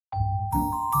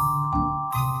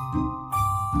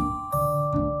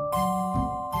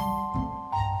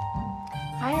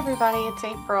everybody, it's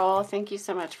April. Thank you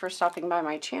so much for stopping by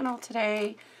my channel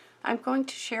today. I'm going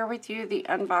to share with you the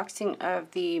unboxing of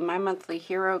the My Monthly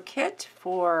Hero kit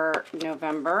for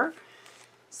November.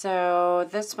 So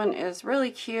this one is really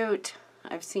cute.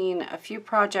 I've seen a few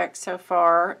projects so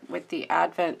far with the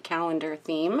Advent calendar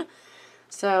theme.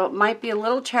 So it might be a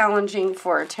little challenging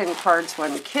for a 10 cards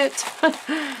one kit,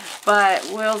 but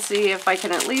we'll see if I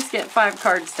can at least get 5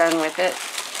 cards done with it.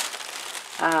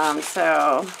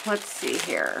 So let's see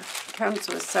here. It comes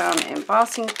with some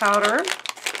embossing powder.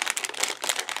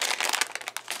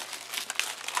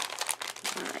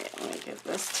 Alright, let me get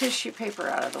this tissue paper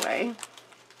out of the way.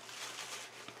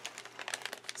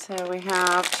 So we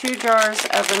have 2 jars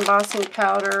of embossing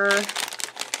powder.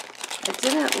 I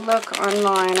didn't look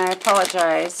online, I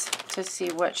apologize, to see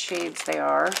what shades they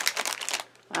are.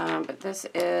 But this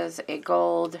is a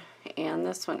gold, and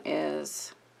this one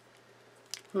is,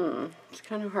 it's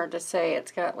kind of hard to say.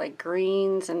 It's got like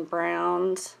greens and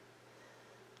browns,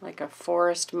 like a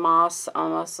forest moss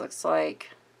almost looks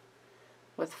like,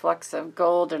 with flecks of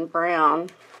gold and brown.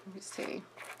 Let me see.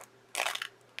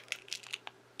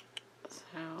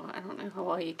 So, I don't know how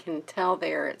well you can tell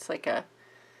there. It's like a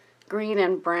green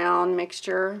and brown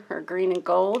mixture, or green and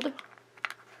gold.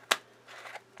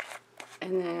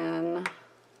 And then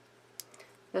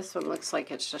this one looks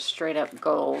like it's just straight up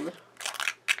gold.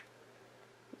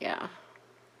 Yeah.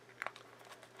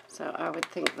 So I would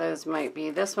think those might be,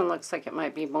 this one looks like it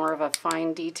might be more of a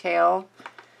fine detail.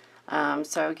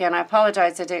 So again, I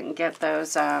apologize I didn't get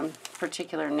those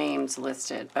particular names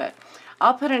listed, but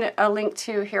I'll put a link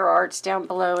to Hero Arts down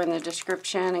below in the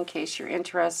description in case you're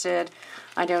interested.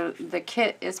 I know the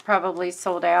kit is probably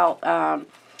sold out,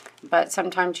 but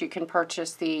sometimes you can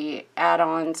purchase the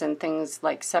add-ons and things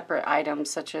like separate items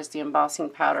such as the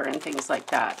embossing powder and things like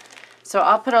that. So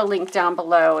I'll put a link down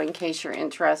below in case you're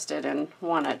interested and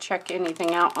want to check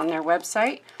anything out on their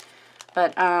website.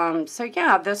 But so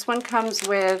yeah, this one comes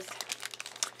with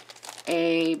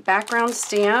a background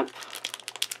stamp.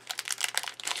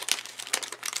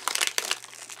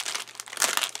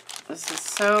 This is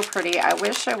so pretty. I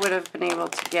wish I would have been able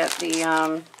to get the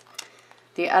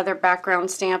other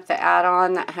background stamp, the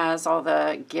add-on that has all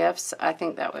the gifts. I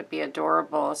think that would be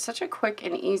adorable. It's such a quick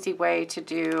and easy way to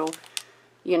do,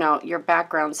 you know, your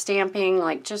background stamping,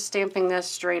 like just stamping this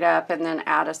straight up and then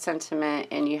add a sentiment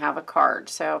and you have a card.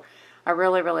 So I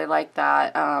really, really like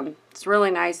that. It's really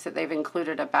nice that they've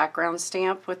included a background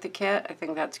stamp with the kit. I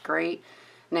think that's great.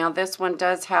 Now this one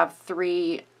does have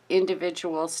 3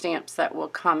 individual stamps that will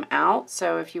come out,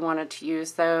 so if you wanted to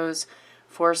use those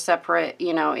for separate,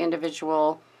 you know,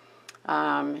 individual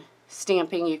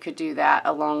stamping, you could do that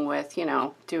along with, you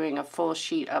know, doing a full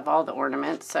sheet of all the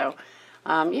ornaments. So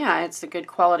yeah, it's a good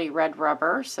quality red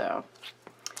rubber. So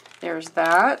there's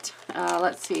that.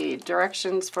 Let's see,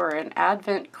 directions for an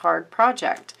Advent card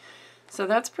project. So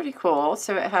that's pretty cool.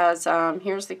 So it has,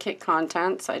 here's the kit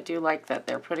contents. I do like that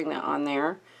they're putting that on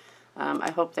there.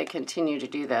 I hope they continue to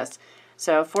do this.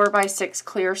 So 4x6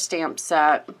 clear stamp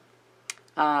set,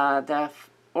 the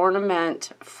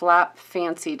ornament flap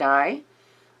fancy die,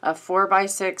 a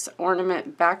 4x6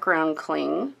 ornament background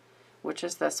cling, which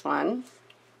is this one,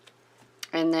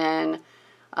 and then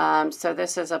so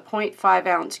this is a 0.5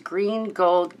 ounce green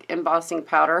gold embossing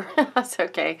powder. That's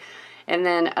okay. And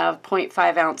then a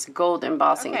 0.5 ounce gold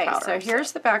embossing powder. So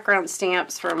here's the background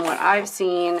stamps from what I've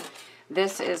seen.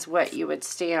 This is what you would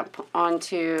stamp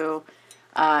onto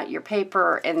your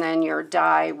paper, and then your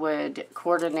die would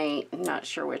coordinate. I'm not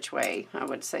sure which way. I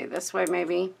would say this way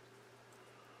maybe.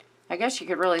 I guess you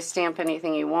could really stamp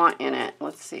anything you want in it.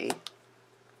 Let's see.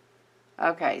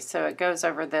 Okay, so it goes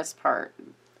over this part.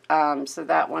 So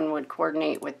that one would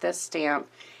coordinate with this stamp.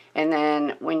 And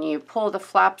then when you pull the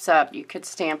flaps up, you could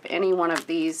stamp any one of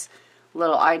these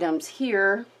little items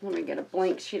here. Let me get a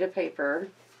blank sheet of paper.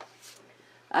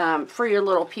 For your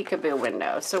little peekaboo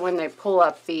window. So when they pull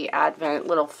up the Advent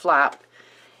little flap,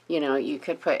 you know, you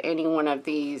could put any one of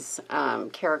these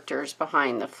characters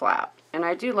behind the flap. And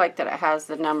I do like that it has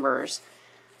the numbers.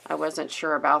 I wasn't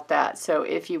sure about that. So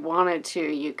if you wanted to,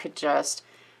 you could just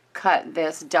cut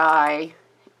this die,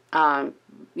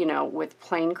 you know, with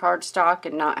plain cardstock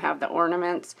and not have the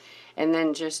ornaments, and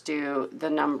then just do the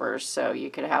numbers. So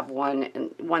you could have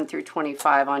 1 through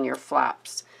 25 on your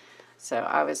flaps. So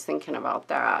I was thinking about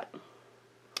that.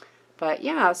 But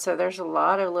yeah, so there's a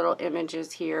lot of little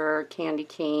images here. Candy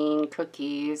cane,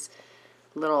 cookies,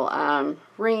 little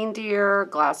reindeer,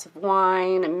 glass of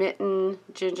wine, a mitten,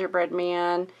 gingerbread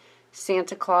man,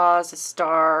 Santa Claus, a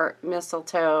star,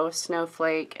 mistletoe,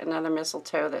 snowflake, another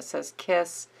mistletoe that says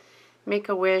kiss, make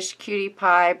a wish, cutie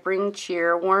pie, bring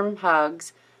cheer, warm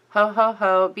hugs, ho ho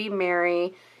ho, be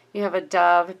merry, You have a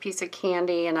dove, a piece of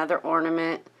candy, another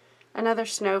ornament, another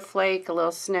snowflake, a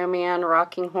little snowman,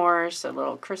 rocking horse, a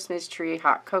little Christmas tree,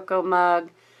 hot cocoa mug,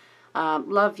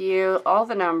 love you, all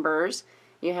the numbers.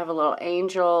 You have a little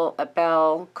angel, a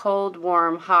bell, cold,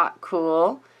 warm, hot,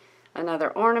 cool, another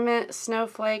ornament,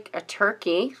 snowflake, a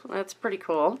turkey. That's pretty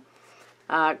cool.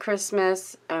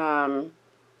 Christmas,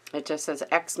 it just says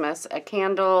Xmas, a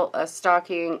candle, a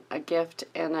stocking, a gift,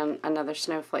 and then another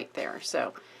snowflake there.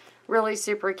 So really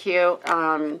super cute.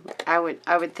 I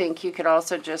would think you could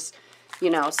also just, you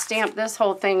know, stamp this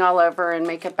whole thing all over and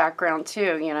make a background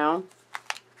too, you know.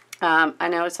 I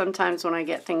know sometimes when I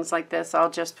get things like this, I'll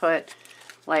just put,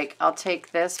 like, I'll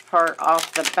take this part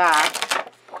off the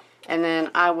back, and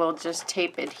then I will just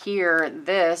tape adhere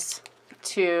this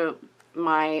to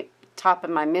my top of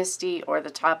my MISTI or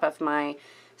the top of my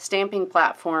stamping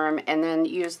platform, and then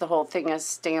use the whole thing as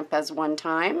stamp as one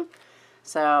time.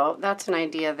 So that's an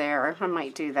idea there. I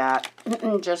might do that.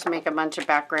 Just make a bunch of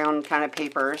background kind of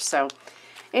papers. So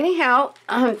anyhow,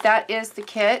 that is the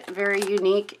kit. Very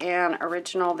unique and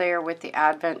original there with the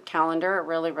advent calendar. I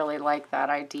really, really like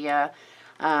that idea.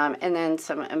 And then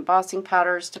some embossing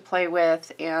powders to play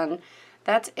with, and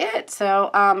that's it.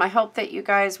 So I hope that you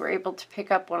guys were able to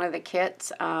pick up one of the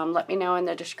kits. Let me know in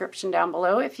the description down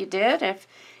below if you did. If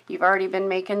you've already been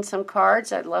making some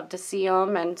cards, I'd love to see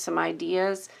them and some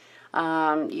ideas.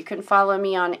 You can follow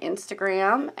me on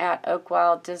Instagram at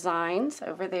Oakwild Designs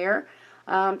over there.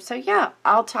 So yeah,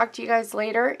 I'll talk to you guys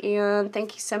later, and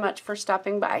thank you so much for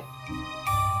stopping by.